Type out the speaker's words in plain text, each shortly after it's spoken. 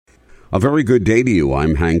A very good day to you.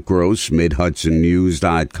 I'm Hank Gross,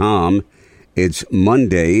 MidHudsonNews.com. It's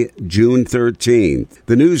Monday, June 13th.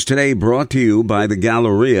 The news today brought to you by the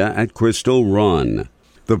Galleria at Crystal Run.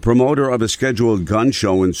 The promoter of a scheduled gun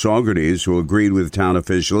show in Saugerties, who agreed with town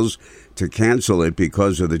officials to cancel it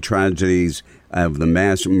because of the tragedies of the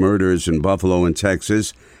mass murders in Buffalo and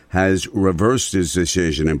Texas, has reversed his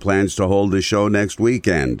decision and plans to hold the show next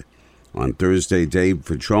weekend. On Thursday, Dave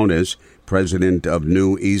Petronis, president of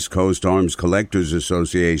New East Coast Arms Collectors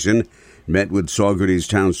Association, met with Saugerties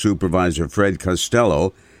Town Supervisor Fred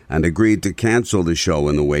Costello and agreed to cancel the show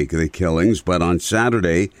in the wake of the killings, but on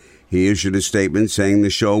Saturday, he issued a statement saying the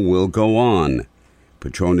show will go on.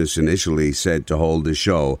 Petronis initially said to hold the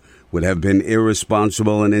show would have been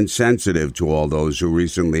irresponsible and insensitive to all those who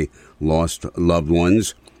recently lost loved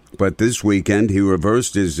ones, but this weekend he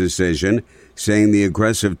reversed his decision, saying the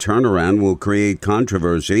aggressive turnaround will create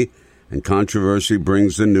controversy, and controversy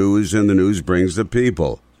brings the news, and the news brings the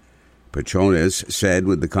people. Petronis said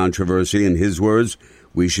with the controversy, in his words,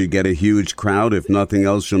 we should get a huge crowd, if nothing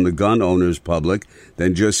else from the gun owners public,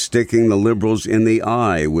 than just sticking the liberals in the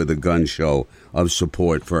eye with a gun show of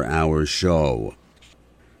support for our show.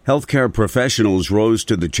 Healthcare professionals rose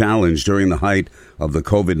to the challenge during the height of the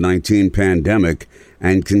COVID-19 pandemic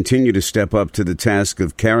and continue to step up to the task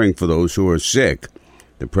of caring for those who are sick.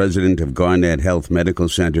 The president of Garnett Health Medical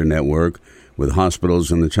Center Network, with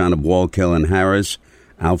hospitals in the town of Wallkill and Harris,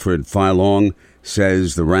 Alfred Filong,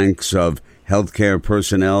 says the ranks of healthcare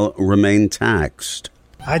personnel remain taxed.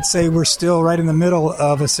 I'd say we're still right in the middle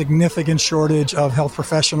of a significant shortage of health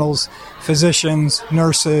professionals, physicians,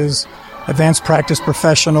 nurses, advanced practice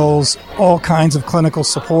professionals, all kinds of clinical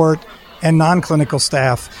support, and non-clinical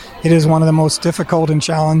staff. It is one of the most difficult and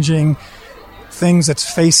challenging things that's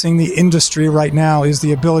facing the industry right now is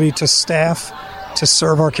the ability to staff to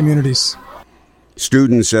serve our communities.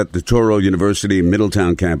 Students at the Touro University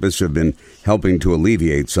Middletown campus have been helping to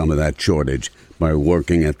alleviate some of that shortage by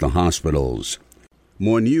working at the hospitals.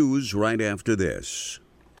 More news right after this.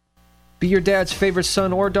 Be your dad's favorite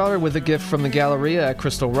son or daughter with a gift from the Galleria at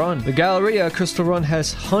Crystal Run. The Galleria at Crystal Run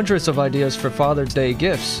has hundreds of ideas for Father's Day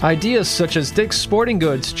gifts. Ideas such as Dick's Sporting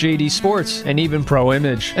Goods, JD Sports, and even Pro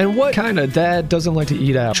Image. And what kind of dad doesn't like to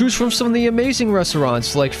eat out? Choose from some of the amazing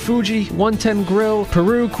restaurants like Fuji, 110 Grill,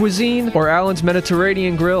 Peru Cuisine, or Allen's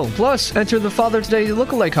Mediterranean Grill. Plus, enter the Father's Day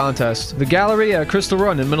Lookalike Contest. The Galleria at Crystal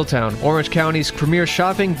Run in Middletown, Orange County's premier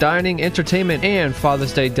shopping, dining, entertainment, and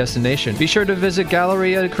Father's Day destination. Be sure to visit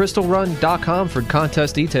Galleria at Crystal Run for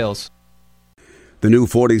contest details. The new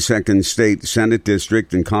 42nd State Senate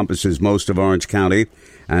District encompasses most of Orange County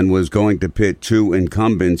and was going to pit two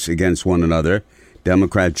incumbents against one another,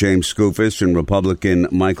 Democrat James Skoufis and Republican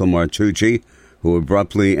Michael Martucci, who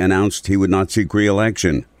abruptly announced he would not seek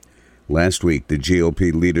re-election. Last week, the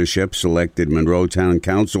GOP leadership selected Monroe Town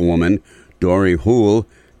Councilwoman Dory Houle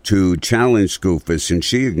to challenge Skoufis, and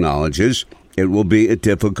she acknowledges it will be a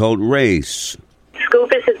difficult race.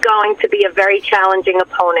 Skoufis is going to be a very challenging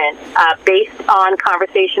opponent based on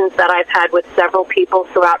conversations that I've had with several people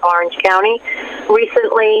throughout Orange County.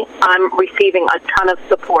 Recently, I'm receiving a ton of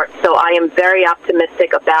support, so I am very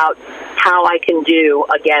optimistic about how I can do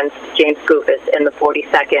against James Skoufis in the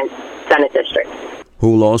 42nd Senate District.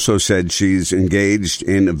 Houle also said she's engaged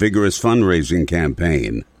in a vigorous fundraising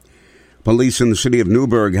campaign. Police in the city of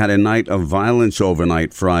Newburgh had a night of violence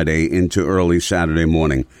overnight Friday into early Saturday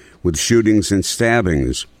morning, with shootings and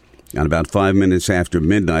stabbings. And about 5 minutes after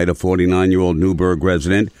midnight, a 49-year-old Newburgh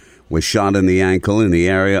resident was shot in the ankle in the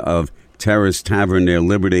area of Terrace Tavern near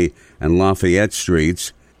Liberty and Lafayette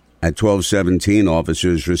Streets. At 12:17,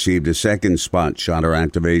 officers received a second spot shotter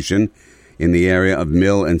activation in the area of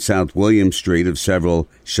Mill and South William Street of several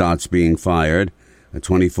shots being fired. A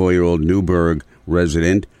 24-year-old Newburgh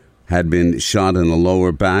resident had been shot in the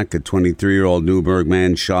lower back. A 23-year-old Newburgh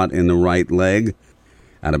man shot in the right leg.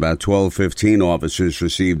 At about 12:15, officers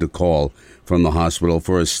received a call from the hospital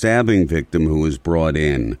for a stabbing victim who was brought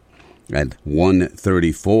in. At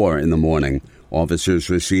 1:34 in the morning,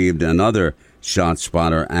 officers received another shot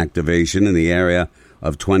spotter activation in the area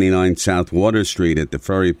of 29 South Water Street at the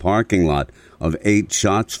ferry parking lot of 8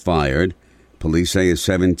 shots fired. Police say a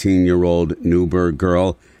 17-year-old Newburgh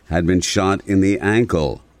girl had been shot in the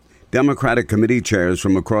ankle. Democratic committee chairs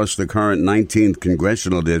from across the current 19th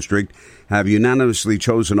congressional district have unanimously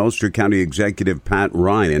chosen Ulster County Executive Pat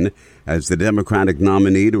Ryan as the Democratic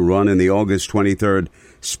nominee to run in the August 23rd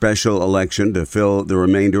special election to fill the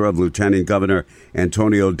remainder of Lieutenant Governor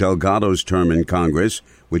Antonio Delgado's term in Congress,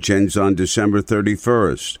 which ends on December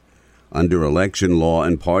 31st. Under election law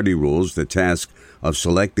and party rules, the task of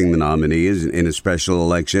selecting the nominees in a special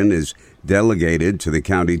election is delegated to the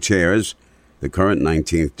county chairs. The current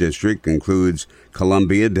 19th district includes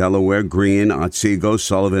Columbia, Delaware, Greene, Otsego,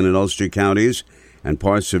 Sullivan, and Ulster counties, and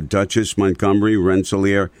parts of Dutchess, Montgomery,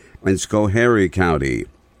 Rensselaer, and Schoharie County.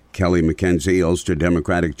 Kelly McKenzie, Ulster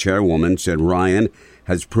Democratic chairwoman, said Ryan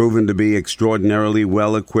has proven to be extraordinarily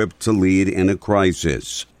well-equipped to lead in a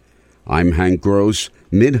crisis. I'm Hank Gross,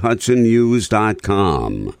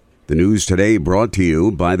 MidHudsonNews.com. The news today brought to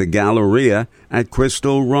you by the Galleria at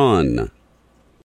Crystal Run.